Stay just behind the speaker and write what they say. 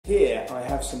Here I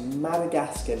have some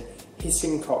Madagascan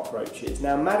hissing cockroaches.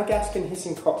 Now Madagascan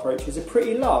hissing cockroaches are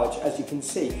pretty large, as you can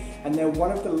see, and they're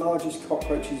one of the largest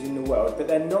cockroaches in the world, but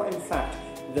they're not in fact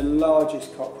the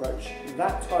largest cockroach.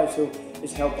 That title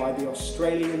is held by the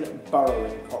Australian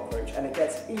burrowing cockroach, and it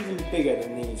gets even bigger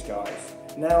than these guys.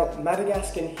 Now,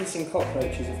 Madagascan hissing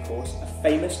cockroaches, of course, are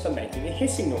famous for making a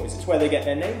hissing noise. It's where they get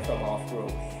their name from, after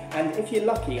all. And if you're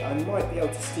lucky, I might be able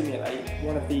to stimulate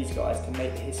one of these guys to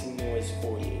make a hissing noise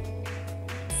for you.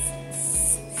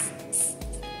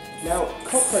 Now,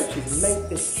 cockroaches make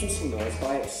this hissing noise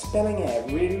by expelling air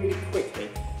really, really quickly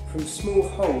from small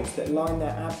holes that line their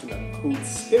abdomen called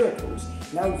spiracles.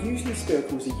 Now, usually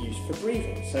spiracles are used for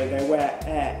breathing, so they're where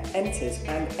air enters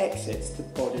and exits the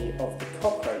body of the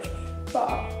cockroach.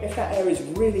 But if that air is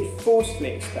really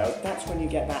forcefully expelled, that's when you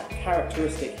get that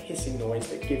characteristic hissing noise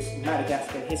that gives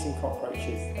Madagascan hissing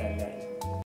cockroaches their name.